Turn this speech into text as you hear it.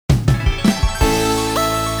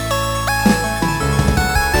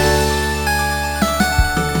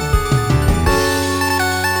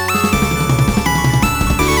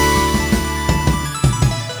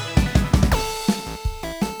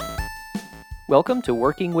Welcome to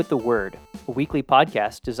Working with the Word, a weekly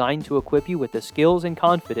podcast designed to equip you with the skills and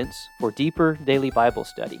confidence for deeper daily Bible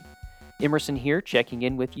study. Emerson here, checking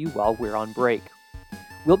in with you while we're on break.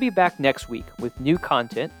 We'll be back next week with new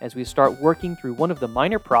content as we start working through one of the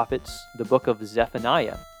minor prophets, the book of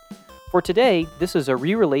Zephaniah. For today, this is a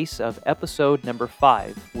re-release of episode number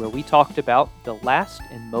 5, where we talked about the last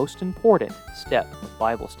and most important step of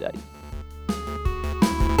Bible study.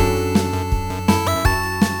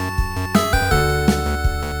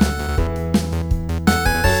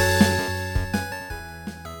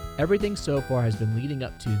 Everything so far has been leading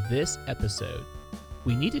up to this episode.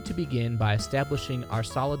 We needed to begin by establishing our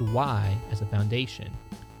solid why as a foundation.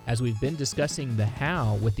 As we've been discussing the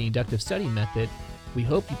how with the inductive study method, we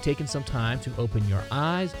hope you've taken some time to open your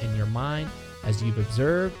eyes and your mind as you've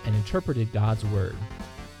observed and interpreted God's Word.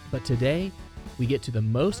 But today, we get to the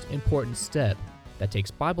most important step that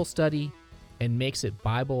takes Bible study and makes it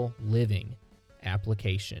Bible living: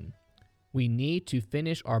 application. We need to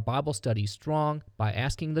finish our Bible study strong by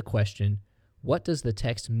asking the question, what does the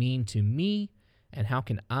text mean to me, and how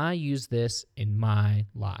can I use this in my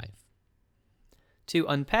life? To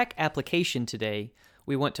unpack application today,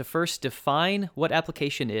 we want to first define what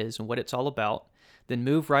application is and what it's all about, then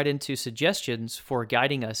move right into suggestions for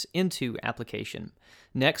guiding us into application.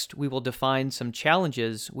 Next, we will define some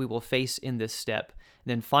challenges we will face in this step, and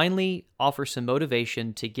then finally offer some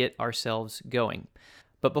motivation to get ourselves going.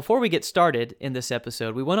 But before we get started in this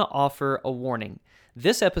episode, we want to offer a warning.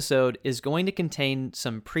 This episode is going to contain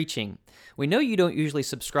some preaching. We know you don't usually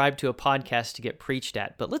subscribe to a podcast to get preached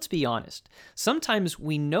at, but let's be honest. Sometimes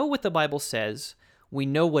we know what the Bible says, we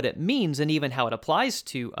know what it means and even how it applies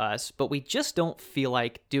to us, but we just don't feel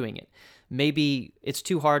like doing it. Maybe it's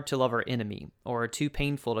too hard to love our enemy, or too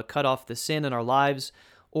painful to cut off the sin in our lives,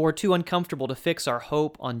 or too uncomfortable to fix our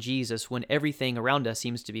hope on Jesus when everything around us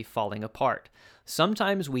seems to be falling apart.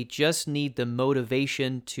 Sometimes we just need the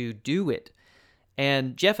motivation to do it.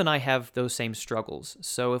 And Jeff and I have those same struggles.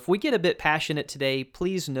 So if we get a bit passionate today,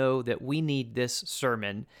 please know that we need this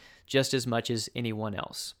sermon just as much as anyone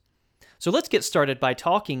else. So let's get started by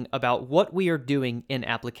talking about what we are doing in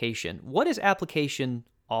application. What is application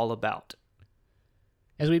all about?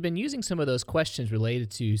 As we've been using some of those questions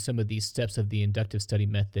related to some of these steps of the inductive study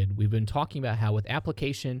method, we've been talking about how with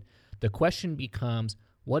application, the question becomes,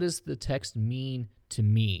 what does the text mean to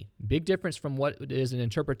me? Big difference from what is an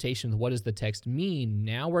interpretation of what does the text mean.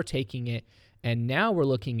 Now we're taking it, and now we're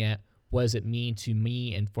looking at what does it mean to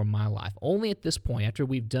me and for my life. Only at this point, after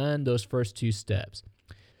we've done those first two steps.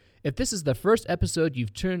 If this is the first episode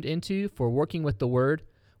you've tuned into for Working with the Word,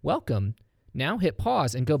 welcome. Now hit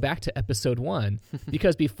pause and go back to episode 1,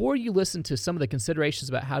 because before you listen to some of the considerations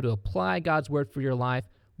about how to apply God's Word for your life,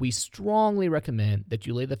 we strongly recommend that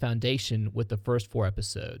you lay the foundation with the first 4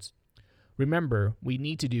 episodes. Remember, we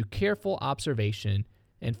need to do careful observation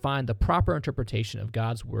and find the proper interpretation of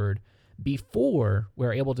God's Word before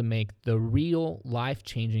we're able to make the real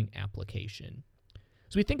life-changing application.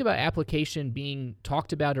 So we think about application being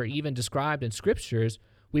talked about or even described in Scriptures.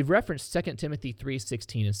 We've referenced 2 Timothy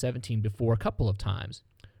 3:16 and 17 before a couple of times.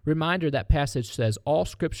 Reminder, that passage says, all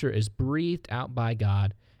Scripture is breathed out by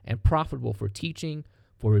God and profitable for teaching,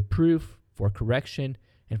 for reproof, for correction,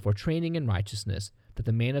 and for training in righteousness, that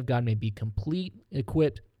the man of God may be complete,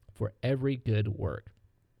 equipped for every good work.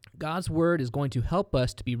 God's Word is going to help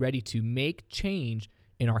us to be ready to make change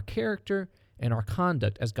in our character and our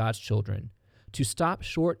conduct as God's children. To stop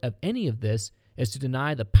short of any of this is to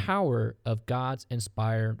deny the power of God's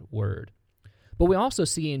inspired Word. But we also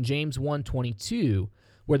see in James 1:22,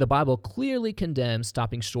 where the Bible clearly condemns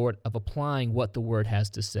stopping short of applying what the Word has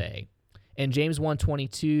to say. In James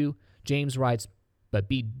 1:22, James writes, "But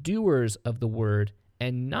be doers of the word,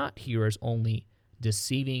 and not hearers only,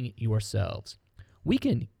 deceiving yourselves." We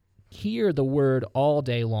can hear the word all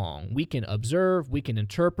day long. We can observe, we can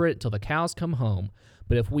interpret till the cows come home.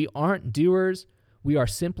 But if we aren't doers, we are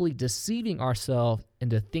simply deceiving ourselves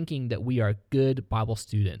into thinking that we are good Bible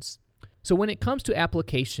students. So when it comes to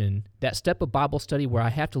application, that step of Bible study where I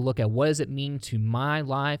have to look at what does it mean to my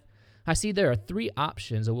life, I see there are 3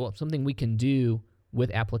 options of something we can do with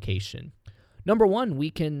application. Number 1, we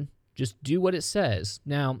can just do what it says.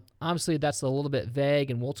 Now, obviously, that's a little bit vague,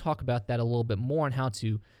 and we'll talk about that a little bit more and how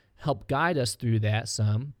to help guide us through that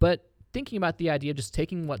some. But thinking about the idea of just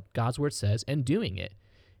taking what God's Word says and doing it.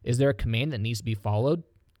 Is there a command that needs to be followed?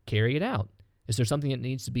 Carry it out. Is there something that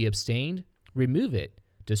needs to be abstained? Remove it.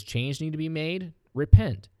 Does change need to be made?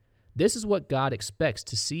 Repent. This is what God expects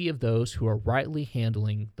to see of those who are rightly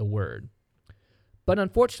handling the Word. But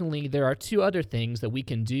unfortunately, there are 2 other things that we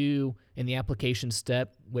can do in the application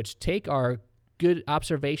step which take our good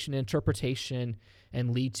observation and interpretation and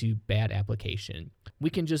lead to bad application. We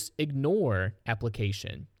can just ignore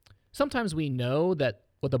application. Sometimes we know that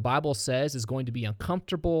what the Bible says is going to be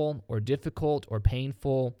uncomfortable or difficult or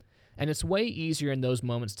painful, and it's way easier in those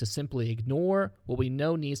moments to simply ignore what we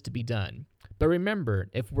know needs to be done. But remember,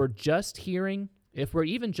 if we're just hearing, if we're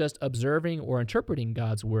even just observing or interpreting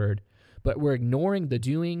God's word, but we're ignoring the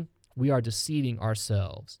doing, we are deceiving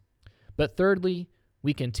ourselves. But thirdly,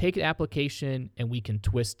 we can take application and we can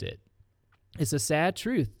twist it. It's a sad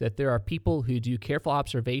truth that there are people who do careful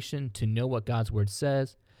observation to know what God's word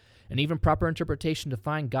says, and even proper interpretation to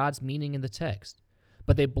find God's meaning in the text.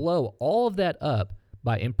 But they blow all of that up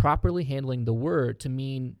by improperly handling the word to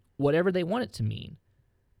mean whatever they want it to mean.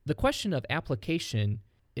 The question of application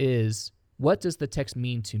is, what does the text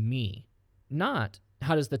mean to me? Not,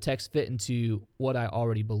 how does the text fit into what I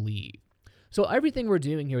already believe? So everything we're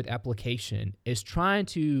doing here with application is trying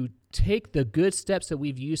to take the good steps that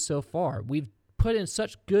we've used so far. We've put in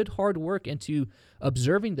such good hard work into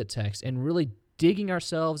observing the text and really digging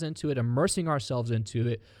ourselves into it, immersing ourselves into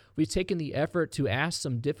it. We've taken the effort to ask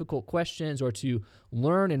some difficult questions or to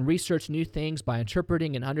learn and research new things by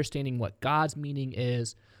interpreting and understanding what God's meaning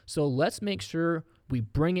is. So let's make sure we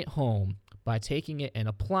bring it home by taking it and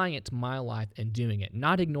applying it to my life and doing it,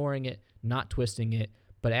 not ignoring it, not twisting it,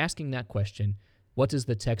 but asking that question, what does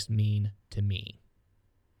the text mean to me?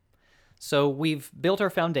 So we've built our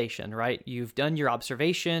foundation, right? You've done your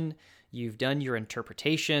observation, you've done your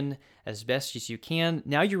interpretation as best as you can.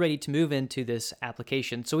 Now you're ready to move into this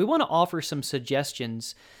application. So we want to offer some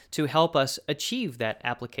suggestions to help us achieve that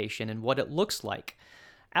application and what it looks like.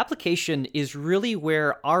 Application is really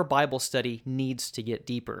where our Bible study needs to get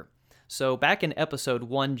deeper. So back in episode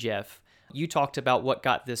 1, Jeff, you talked about what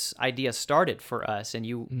got this idea started for us, and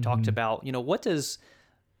you talked about, what does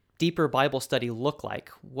deeper Bible study look like?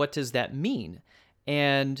 What does that mean?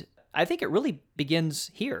 And I think it really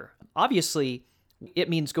begins here. Obviously, it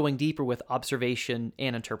means going deeper with observation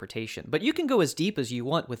and interpretation, but you can go as deep as you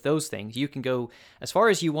want with those things. You can go as far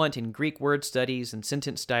as you want in Greek word studies and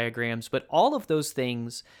sentence diagrams, but all of those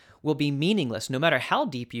things will be meaningless no matter how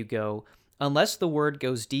deep you go, unless the word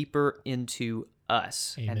goes deeper into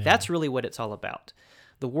us. Amen. And that's really what it's all about.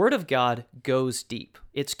 The word of God goes deep.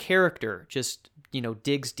 Its character just,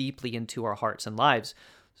 digs deeply into our hearts and lives.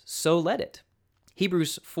 So let it.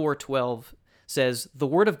 Hebrews 4:12 says, "The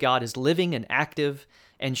word of God is living and active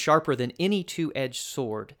and sharper than any two-edged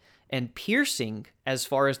sword, and piercing as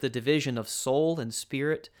far as the division of soul and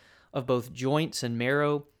spirit, of both joints and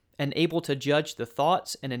marrow, and able to judge the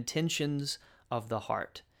thoughts and intentions of the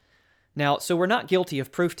heart." Now, so we're not guilty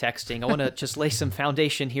of proof texting. I want to just lay some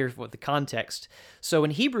foundation here for the context. So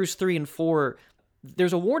in Hebrews 3 and 4,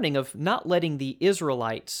 there's a warning of not letting the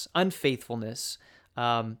Israelites' unfaithfulness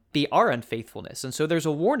be our unfaithfulness. And so there's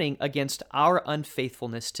a warning against our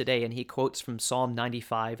unfaithfulness today. And he quotes from Psalm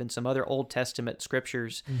 95 and some other Old Testament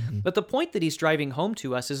scriptures. But the point that he's driving home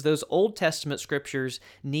to us is those Old Testament scriptures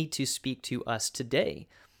need to speak to us today.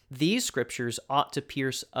 These scriptures ought to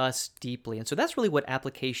pierce us deeply. And so that's really what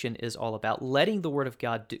application is all about, letting the Word of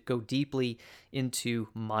God go deeply into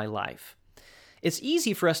my life. It's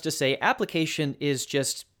easy for us to say application is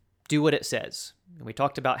just do what it says. And we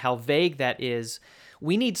talked about how vague that is.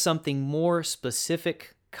 We need something more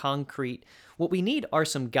specific, concrete. What we need are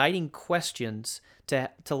some guiding questions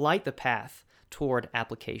to light the path toward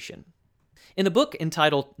application. In the book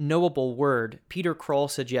entitled Knowable Word, Peter Kroll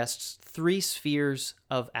suggests 3 spheres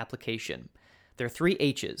of application. There are 3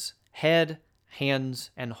 H's: head, hands,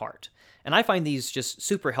 and heart. And I find these just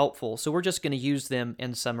super helpful, so we're just going to use them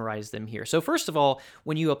and summarize them here. So first of all,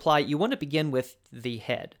 when you apply, you want to begin with the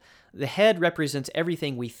head. The head represents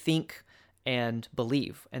everything we think and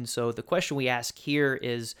believe. And so the question we ask here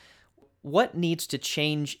is, what needs to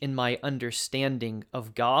change in my understanding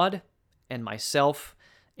of God and myself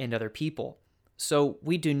and other people? So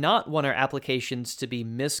we do not want our applications to be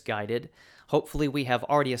misguided. Hopefully we have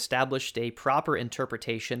already established a proper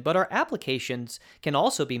interpretation, but our applications can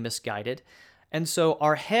also be misguided. And so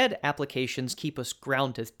our head applications keep us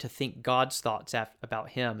grounded to think God's thoughts about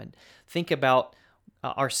Him and think about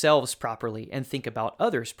ourselves properly and think about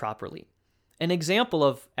others properly. An example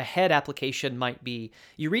of a head application might be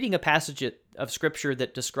you're reading a passage of Scripture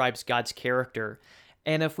that describes God's character,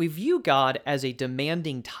 and if we view God as a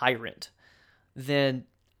demanding tyrant, then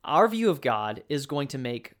our view of God is going to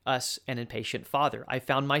make us an impatient father. I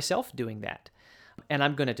found myself doing that. And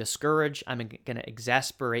I'm going to discourage, I'm going to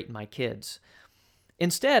exasperate my kids.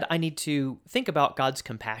 Instead, I need to think about God's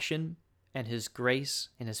compassion and His grace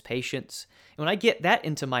and His patience. And when I get that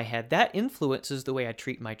into my head, that influences the way I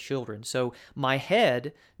treat my children. So my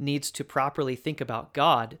head needs to properly think about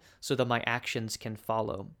God so that my actions can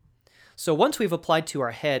follow. So once we've applied to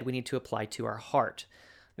our head, we need to apply to our heart.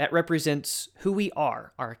 That represents who we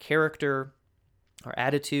are, our character, our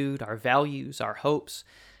attitude, our values, our hopes.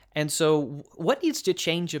 And so what needs to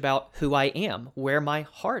change about who I am, where my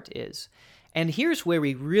heart is? And here's where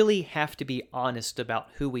we really have to be honest about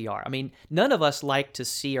who we are. I mean, none of us like to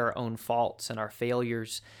see our own faults and our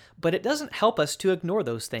failures, but it doesn't help us to ignore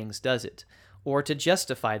those things, does it? Or to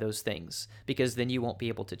justify those things, because then you won't be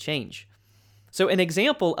able to change. So an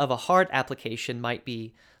example of a heart application might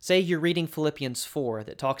be, say you're reading Philippians 4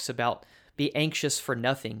 that talks about be anxious for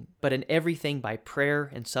nothing, but in everything by prayer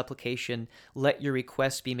and supplication, let your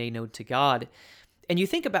requests be made known to God. And you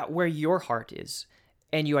think about where your heart is,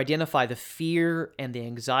 and you identify the fear and the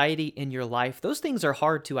anxiety in your life. Those things are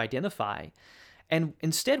hard to identify. And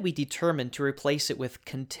instead, we determine to replace it with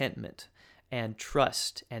contentment and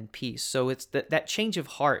trust and peace. So it's that change of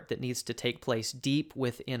heart that needs to take place deep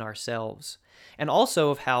within ourselves, and also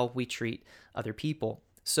of how we treat other people.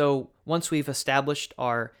 So once we've established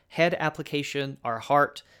our head application, our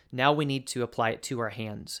heart, now we need to apply it to our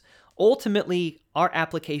hands. Ultimately, our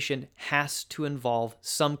application has to involve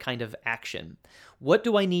some kind of action. What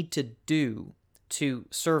do I need to do to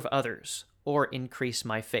serve others or increase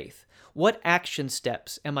my faith? What action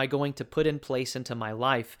steps am I going to put in place into my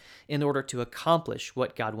life in order to accomplish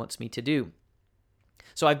what God wants me to do?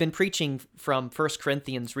 So I've been preaching from 1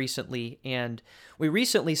 Corinthians recently, and we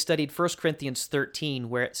recently studied 1 Corinthians 13,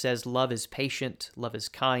 where it says love is patient, love is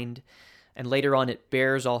kind, and later on it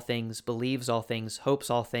bears all things, believes all things, hopes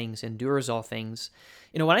all things, endures all things.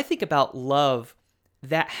 When I think about love,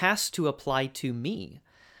 that has to apply to me.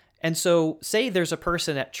 And so say there's a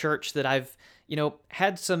person at church that I've,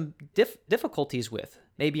 had some difficulties with.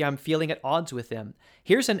 Maybe I'm feeling at odds with them.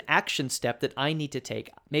 Here's an action step that I need to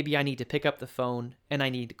take. Maybe I need to pick up the phone and I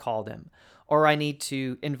need to call them, or I need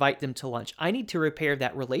to invite them to lunch. I need to repair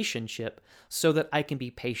that relationship so that I can be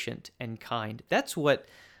patient and kind. That's what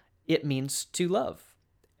it means to love.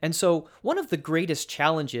 And so one of the greatest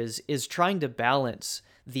challenges is trying to balance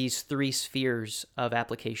these three spheres of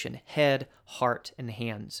application: head, heart, and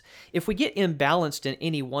hands. If we get imbalanced in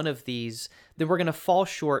any one of these, then we're going to fall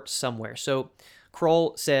short somewhere. So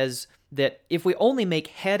Kroll says that if we only make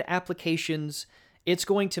head applications, it's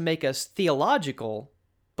going to make us theological,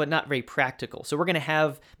 but not very practical. So we're going to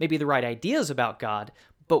have maybe the right ideas about God,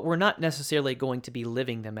 but we're not necessarily going to be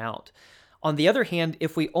living them out. On the other hand,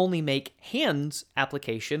 if we only make hands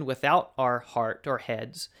application without our heart or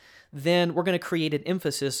heads, then we're going to create an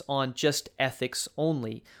emphasis on just ethics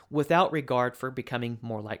only, without regard for becoming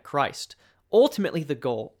more like Christ. Ultimately, the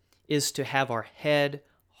goal is to have our head,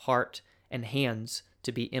 heart, and hands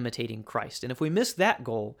to be imitating Christ. And if we miss that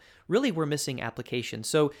goal, really we're missing application.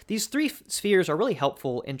 So these three spheres are really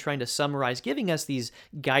helpful in trying to summarize, giving us these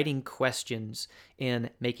guiding questions in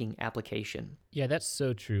making application. Yeah, that's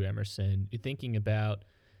so true, Emerson. You're thinking about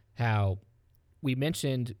how we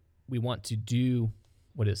mentioned we want to do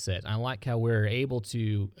what it says. I like how we're able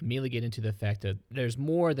to immediately get into the fact that there's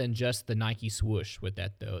more than just the Nike swoosh with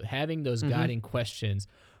that, though. Having those guiding questions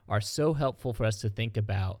are so helpful for us to think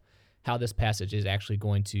about how this passage is actually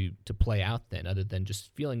going to play out then, other than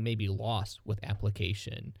just feeling maybe lost with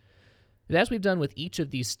application. And as we've done with each of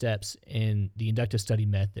these steps in the inductive study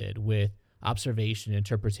method, with observation,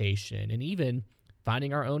 interpretation, and even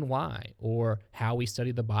finding our own why, or how we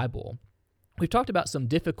study the Bible, we've talked about some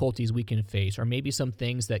difficulties we can face, or maybe some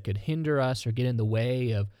things that could hinder us or get in the way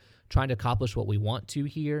of trying to accomplish what we want to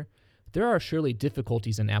here. There are surely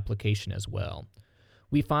difficulties in application as well.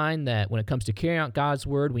 We find that when it comes to carrying out God's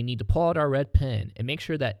word, we need to pull out our red pen and make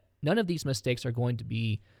sure that none of these mistakes are going to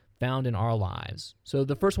be found in our lives. So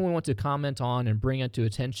the first one we want to comment on and bring it to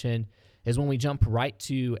attention is when we jump right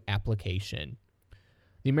to application.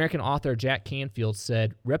 The American author Jack Canfield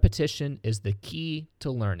said, "Repetition is the key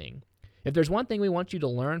to learning." If there's one thing we want you to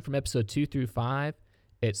learn from episode 2 through 5,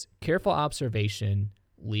 it's careful observation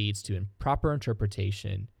leads to proper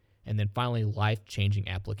interpretation, and then finally life-changing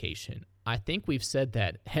application. I think we've said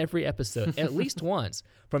that every episode, at least once,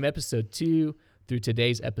 from episode 2 through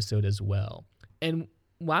today's episode as well. And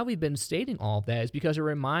why we've been stating all of that is because it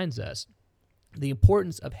reminds us the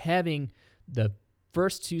importance of having the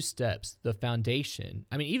first two steps, the foundation.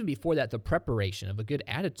 I mean, even before that, the preparation of a good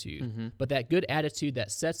attitude, but that good attitude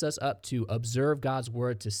that sets us up to observe God's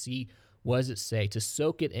word, to see what does it say, to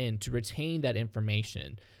soak it in, to retain that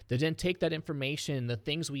information, to then take that information, the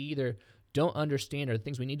things we either don't understand or the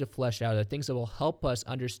things we need to flesh out, or the things that will help us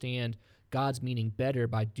understand God's meaning better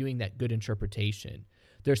by doing that good interpretation.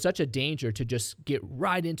 There's such a danger to just get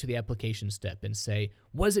right into the application step and say,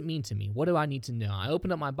 what does it mean to me? What do I need to know? I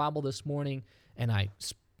opened up my Bible this morning and I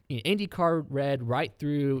IndyCar read right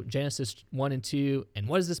through Genesis 1 and 2, and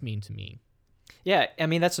what does this mean to me? Yeah, I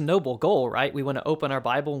mean, that's a noble goal, right? We want to open our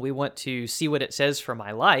Bible and we want to see what it says for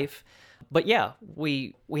my life. But yeah,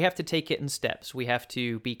 we have to take it in steps. We have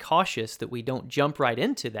to be cautious that we don't jump right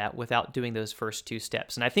into that without doing those first two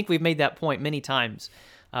steps. And I think we've made that point many times.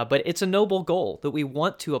 But it's a noble goal that we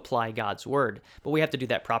want to apply God's word, but we have to do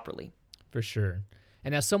that properly. For sure.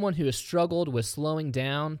 And as someone who has struggled with slowing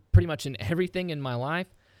down pretty much in everything in my life,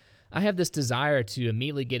 I have this desire to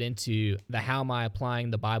immediately get into the how am I applying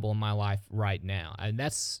the Bible in my life right now. And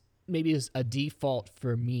that's maybe a default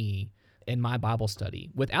for me in my Bible study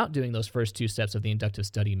without doing those first two steps of the inductive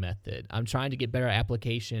study method. I'm trying to get better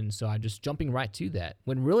application, so I'm just jumping right to that,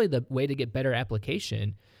 when really the way to get better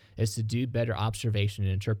application is to do better observation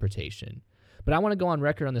and interpretation. But I want to go on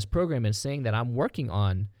record on this program and saying that I'm working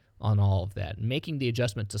on all of that, making the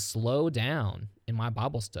adjustment to slow down in my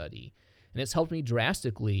Bible study. And it's helped me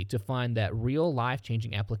drastically to find that real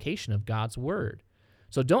life-changing application of God's word.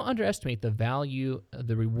 So don't underestimate the value,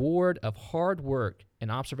 the reward of hard work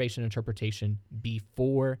and observation and interpretation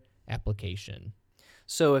before application.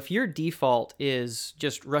 So if your default is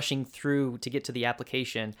just rushing through to get to the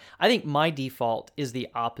application, I think my default is the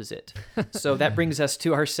opposite. So that brings us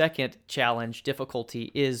to our second challenge,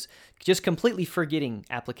 difficulty, is just completely forgetting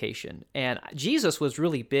application. And Jesus was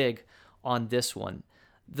really big on this one.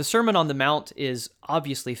 The Sermon on the Mount is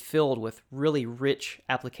obviously filled with really rich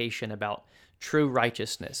application about true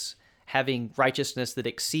righteousness, having righteousness that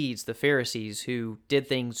exceeds the Pharisees who did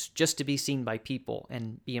things just to be seen by people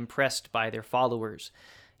and be impressed by their followers.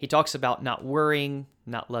 He talks about not worrying,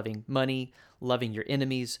 not loving money, loving your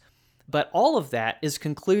enemies. But all of that is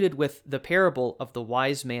concluded with the parable of the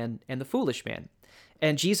wise man and the foolish man.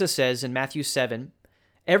 And Jesus says in Matthew 7,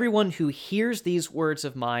 "Everyone who hears these words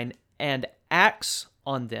of mine and acts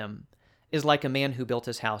on them is like a man who built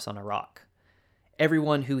his house on a rock.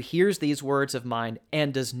 Everyone who hears these words of mine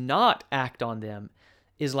and does not act on them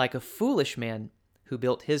is like a foolish man who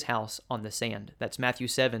built his house on the sand." That's Matthew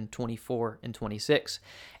 7:24 and 26.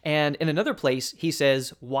 And in another place, he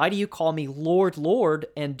says, "Why do you call me Lord, Lord,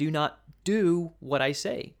 and do not do what I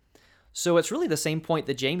say?" So it's really the same point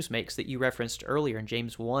that James makes that you referenced earlier in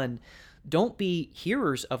James 1. Don't be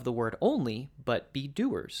hearers of the word only, but be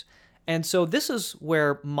doers. And so this is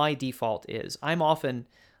where my default is. I'm often,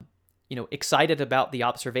 excited about the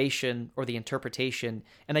observation or the interpretation,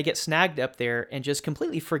 and I get snagged up there and just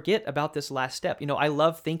completely forget about this last step. I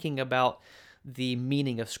love thinking about the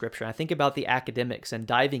meaning of Scripture. I think about the academics and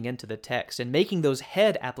diving into the text and making those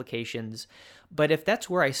head applications. But if that's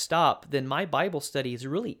where I stop, then my Bible study is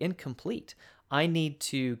really incomplete. I need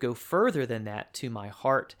to go further than that to my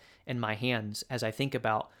heart and my hands as I think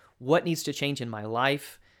about what needs to change in my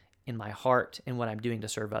life, in my heart, and what I'm doing to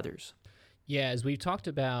serve others. Yeah, as we've talked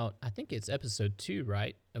about, I think it's episode 2,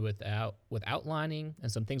 right? With outlining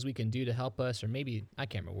and some things we can do to help us, or maybe, I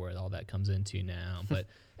can't remember where all that comes into now. But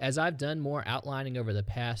as I've done more outlining over the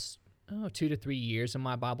past 2 to 3 years in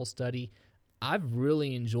my Bible study, I've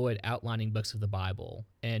really enjoyed outlining books of the Bible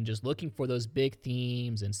and just looking for those big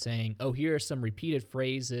themes and saying, here are some repeated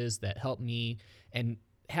phrases that help me, and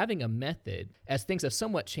having a method. As things have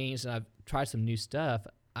somewhat changed and I've tried some new stuff,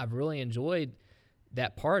 I've really enjoyed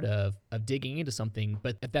that part of digging into something.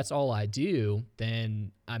 But if that's all I do,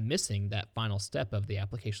 then I'm missing that final step of the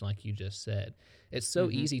application, like you just said. It's so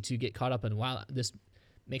easy to get caught up in, wow, this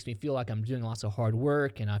makes me feel like I'm doing lots of hard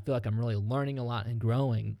work and I feel like I'm really learning a lot and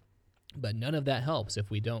growing. But none of that helps if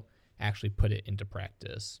we don't actually put it into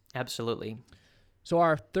practice. Absolutely. So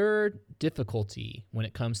our third difficulty when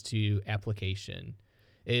it comes to application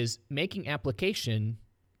is making application,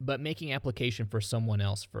 but making application for someone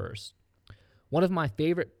else first. One of my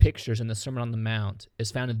favorite pictures in the Sermon on the Mount is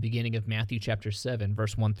found at the beginning of Matthew chapter 7,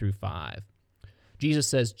 verse 1 through 5. Jesus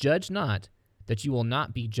says, "Judge not, that you will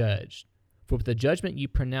not be judged. For with the judgment you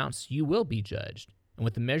pronounce, you will be judged. And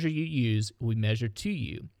with the measure you use, it will be measured to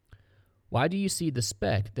you. Why do you see the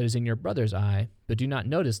speck that is in your brother's eye, but do not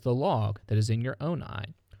notice the log that is in your own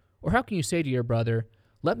eye? Or how can you say to your brother,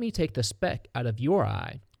 'Let me take the speck out of your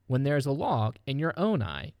eye,' when there is a log in your own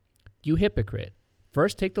eye? You hypocrite,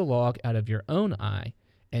 first take the log out of your own eye,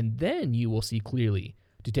 and then you will see clearly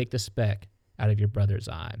to take the speck out of your brother's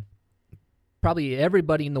eye." Probably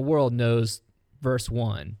everybody in the world knows verse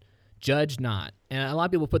 1, judge not. And a lot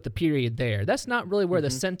of people put the period there. That's not really where the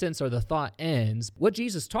sentence or the thought ends. What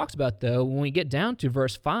Jesus talks about, though, when we get down to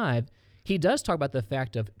verse 5, he does talk about the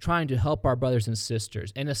fact of trying to help our brothers and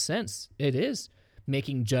sisters. In a sense, it is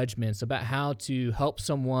making judgments about how to help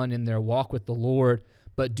someone in their walk with the Lord,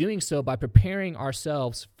 but doing so by preparing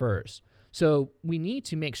ourselves first. So we need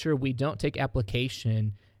to make sure we don't take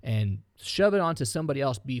application and shove it onto somebody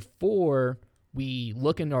else before we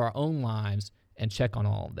look into our own lives and check on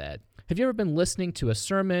all of that. Have you ever been listening to a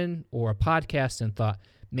sermon or a podcast and thought,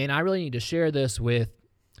 man, I really need to share this with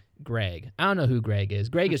Greg? I don't know who Greg is.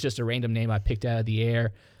 Greg is just a random name I picked out of the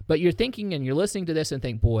air. But you're thinking and you're listening to this and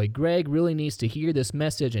think, boy, Greg really needs to hear this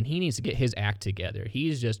message and he needs to get his act together.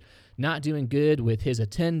 He's just not doing good with his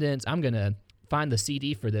attendance. I'm going to find the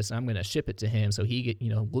CD for this and I'm going to ship it to him so he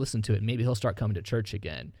listen to it. Maybe he'll start coming to church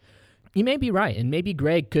again. You may be right, and maybe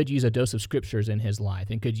Greg could use a dose of scriptures in his life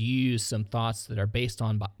and could use some thoughts that are based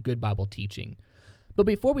on good Bible teaching. But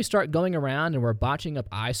before we start going around and we're botching up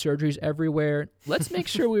eye surgeries everywhere, let's make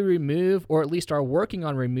sure we remove, or at least are working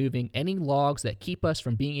on removing, any logs that keep us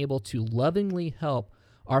from being able to lovingly help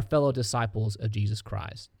our fellow disciples of Jesus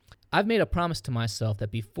Christ. I've made a promise to myself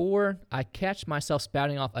that before I catch myself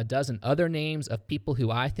spouting off a dozen other names of people who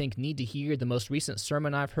I think need to hear the most recent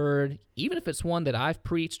sermon I've heard, even if it's one that I've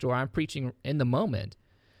preached or I'm preaching in the moment,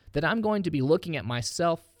 that I'm going to be looking at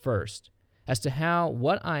myself first as to how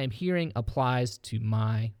what I am hearing applies to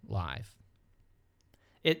my life.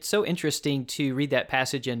 It's so interesting to read that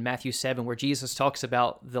passage in Matthew 7 where Jesus talks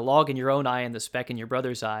about the log in your own eye and the speck in your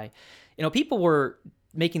brother's eye. People were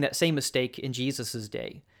making that same mistake in Jesus's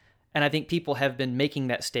day. And I think people have been making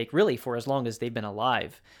that mistake really for as long as they've been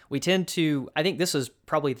alive. I think this is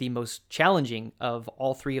probably the most challenging of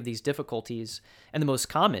all three of these difficulties, and the most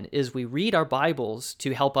common is we read our Bibles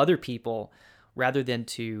to help other people rather than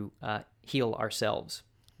to heal ourselves.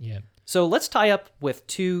 Yeah. So let's tie up with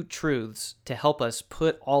two truths to help us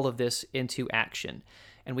put all of this into action.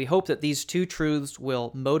 And we hope that these two truths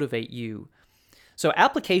will motivate you. So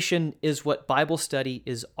application is what Bible study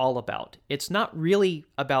is all about. It's not really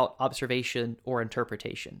about observation or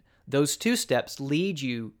interpretation. Those two steps lead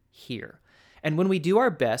you here. And when we do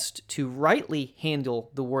our best to rightly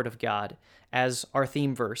handle the Word of God, as our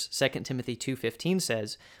theme verse, 2 Timothy 2:15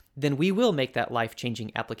 says, then we will make that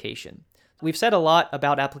life-changing application. We've said a lot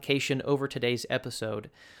about application over today's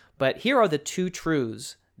episode, but here are the two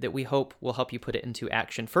truths that we hope will help you put it into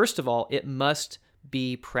action. First of all, it must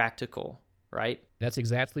be practical, right? That's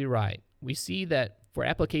exactly right. We see that for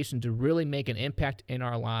application to really make an impact in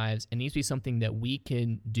our lives, it needs to be something that we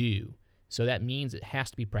can do. So that means it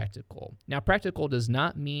has to be practical. Now, practical does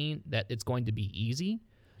not mean that it's going to be easy,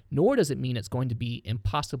 nor does it mean it's going to be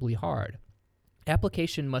impossibly hard.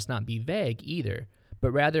 Application must not be vague either,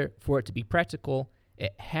 but rather for it to be practical,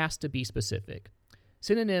 it has to be specific.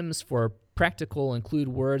 Synonyms for practical include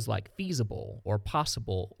words like feasible or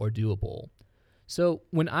possible or doable. So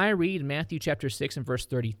when I read Matthew chapter 6 and verse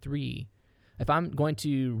 33, if I'm going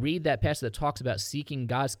to read that passage that talks about seeking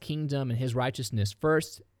God's kingdom and his righteousness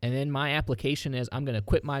first, and then my application is I'm going to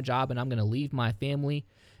quit my job and I'm going to leave my family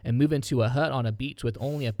and move into a hut on a beach with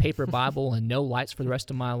only a paper Bible and no lights for the rest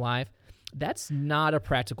of my life, that's not a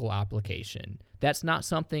practical application. That's not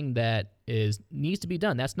something that needs to be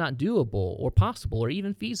done. That's not doable or possible or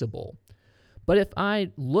even feasible. But if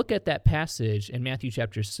I look at that passage in Matthew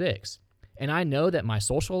chapter 6, and I know that my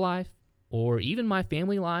social life, or even my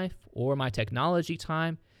family life, or my technology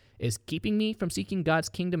time is keeping me from seeking God's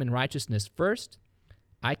kingdom and righteousness first,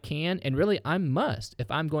 I can, and really I must, if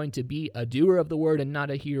I'm going to be a doer of the word and not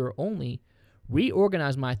a hearer only,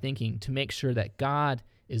 reorganize my thinking to make sure that God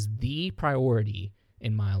is the priority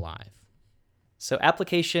in my life. So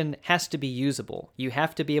application has to be usable. You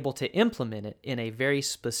have to be able to implement it in a very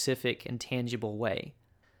specific and tangible way.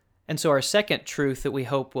 And so our second truth that we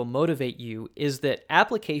hope will motivate you is that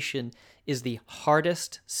application is the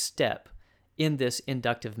hardest step in this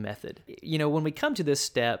inductive method. When we come to this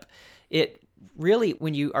step, it really,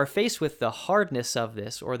 when you are faced with the hardness of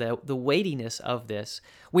this or the weightiness of this,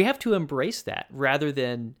 we have to embrace that rather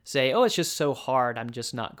than say, oh, it's just so hard, I'm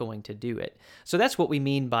just not going to do it. So that's what we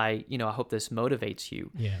mean by, I hope this motivates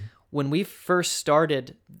you. Yeah. When we first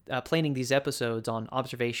started planning these episodes on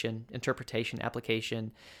observation, interpretation,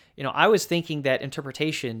 application, I was thinking that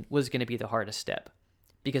interpretation was going to be the hardest step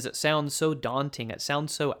because it sounds so daunting. It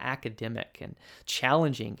sounds so academic and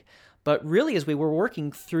challenging. But really, as we were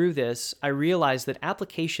working through this, I realized that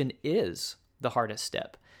application is the hardest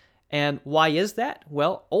step. And why is that?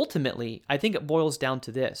 Well, ultimately, I think it boils down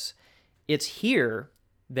to this. It's here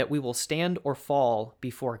that we will stand or fall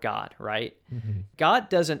before God, right? Mm-hmm. God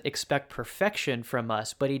doesn't expect perfection from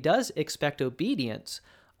us, but he does expect obedience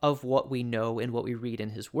of what we know and what we read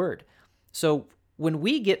in his word. So when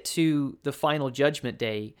we get to the final judgment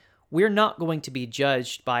day, we're not going to be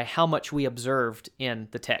judged by how much we observed in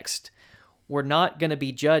the text. We're not going to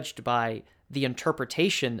be judged by the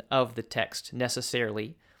interpretation of the text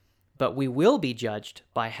necessarily, but we will be judged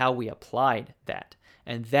by how we applied that.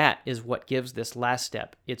 And that is what gives this last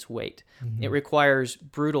step its weight. Mm-hmm. It requires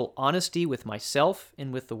brutal honesty with myself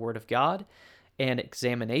and with the Word of God and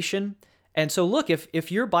examination. And so look,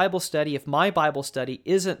 if your Bible study, if my Bible study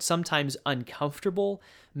isn't sometimes uncomfortable,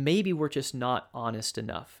 maybe we're just not honest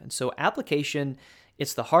enough. And so application,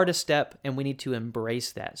 it's the hardest step, and we need to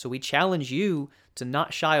embrace that. So we challenge you to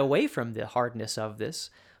not shy away from the hardness of this,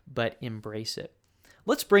 but embrace it.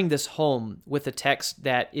 Let's bring this home with a text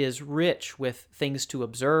that is rich with things to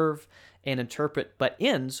observe and interpret, but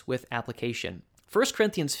ends with application. 1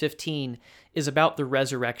 Corinthians 15 is about the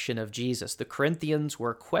resurrection of Jesus. The Corinthians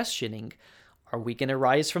were questioning, are we going to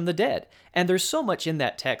rise from the dead? And there's so much in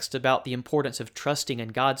that text about the importance of trusting in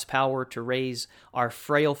God's power to raise our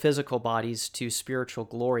frail physical bodies to spiritual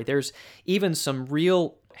glory. There's even some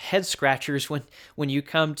real head scratchers when you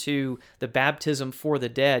come to the baptism for the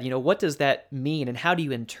dead. What does that mean and how do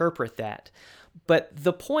you interpret that? But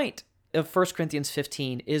the point of 1 Corinthians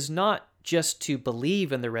 15 is not just to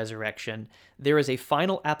believe in the resurrection. There is a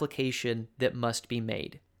final application that must be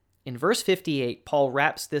made. In verse 58, Paul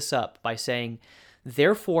wraps this up by saying,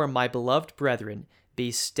 "Therefore, my beloved brethren,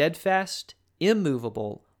 be steadfast,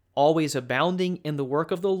 immovable, always abounding in the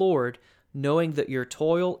work of the Lord, knowing that your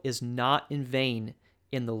toil is not in vain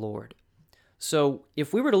in the Lord." So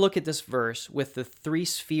if we were to look at this verse with the three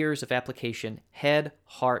spheres of application, head,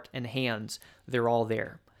 heart, and hands, they're all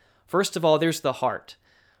there. First of all, there's the heart.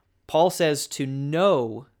 Paul says to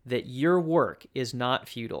know that your work is not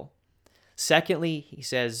futile. Secondly, he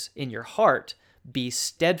says in your heart, be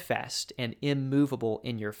steadfast and immovable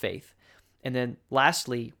in your faith. And then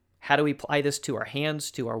lastly, how do we apply this to our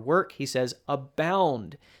hands, to our work? He says,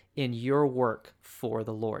 abound in your work for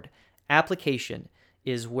the Lord. Application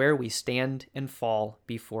is where we stand and fall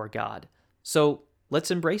before God. So let's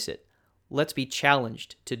embrace it. Let's be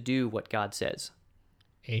challenged to do what God says.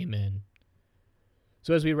 Amen.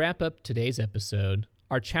 So as we wrap up today's episode,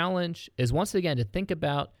 our challenge is once again to think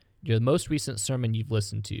about your most recent sermon you've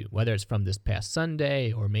listened to, whether it's from this past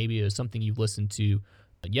Sunday or maybe it was something you've listened to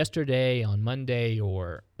yesterday, on Monday,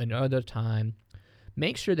 or another time.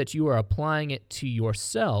 Make sure that you are applying it to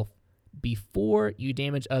yourself before you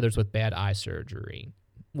damage others with bad eye surgery.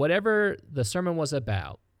 Whatever the sermon was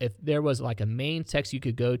about, if there was like a main text you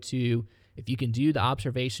could go to, if you can do the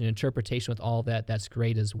observation, interpretation with all of that, that's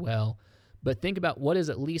great as well. But think about what is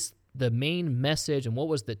at least the main message and what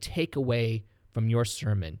was the takeaway from your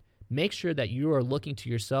sermon. Make sure that you are looking to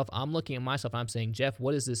yourself. I'm looking at myself. I'm saying, Jeff,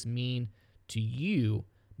 what does this mean to you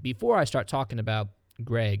before I start talking about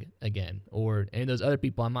Greg again or any of those other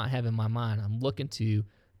people I might have in my mind? I'm looking to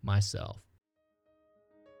myself.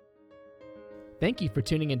 Thank you for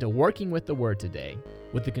tuning into Working with the Word today.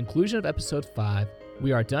 With the conclusion of episode 5,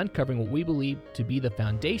 we are done covering what we believe to be the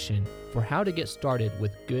foundation for how to get started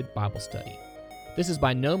with good Bible study. This has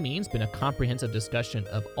by no means been a comprehensive discussion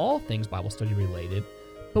of all things Bible study related,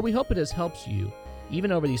 but we hope it has helped you,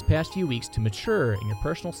 even over these past few weeks, to mature in your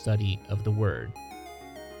personal study of the Word.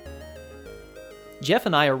 Jeff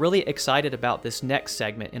and I are really excited about this next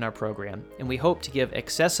segment in our program, and we hope to give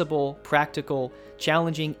accessible, practical,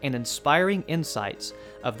 challenging, and inspiring insights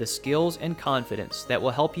of the skills and confidence that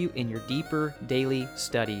will help you in your deeper daily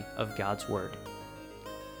study of God's Word.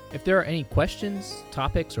 If there are any questions,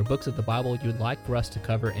 topics, or books of the Bible you would like for us to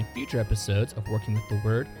cover in future episodes of Working with the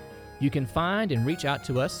Word, you can find and reach out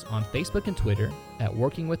to us on Facebook and Twitter at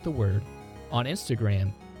Working with the Word, on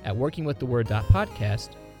Instagram at workingwiththeword.podcast,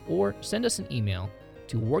 or send us an email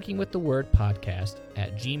to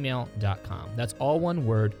workingwiththewordpodcast@gmail.com. That's all one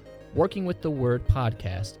word,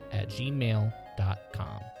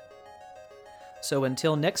 workingwiththewordpodcast@gmail.com. So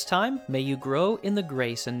until next time, may you grow in the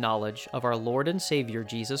grace and knowledge of our Lord and Savior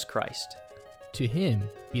Jesus Christ. To him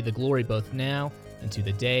be the glory both now and to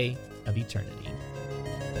the day of eternity.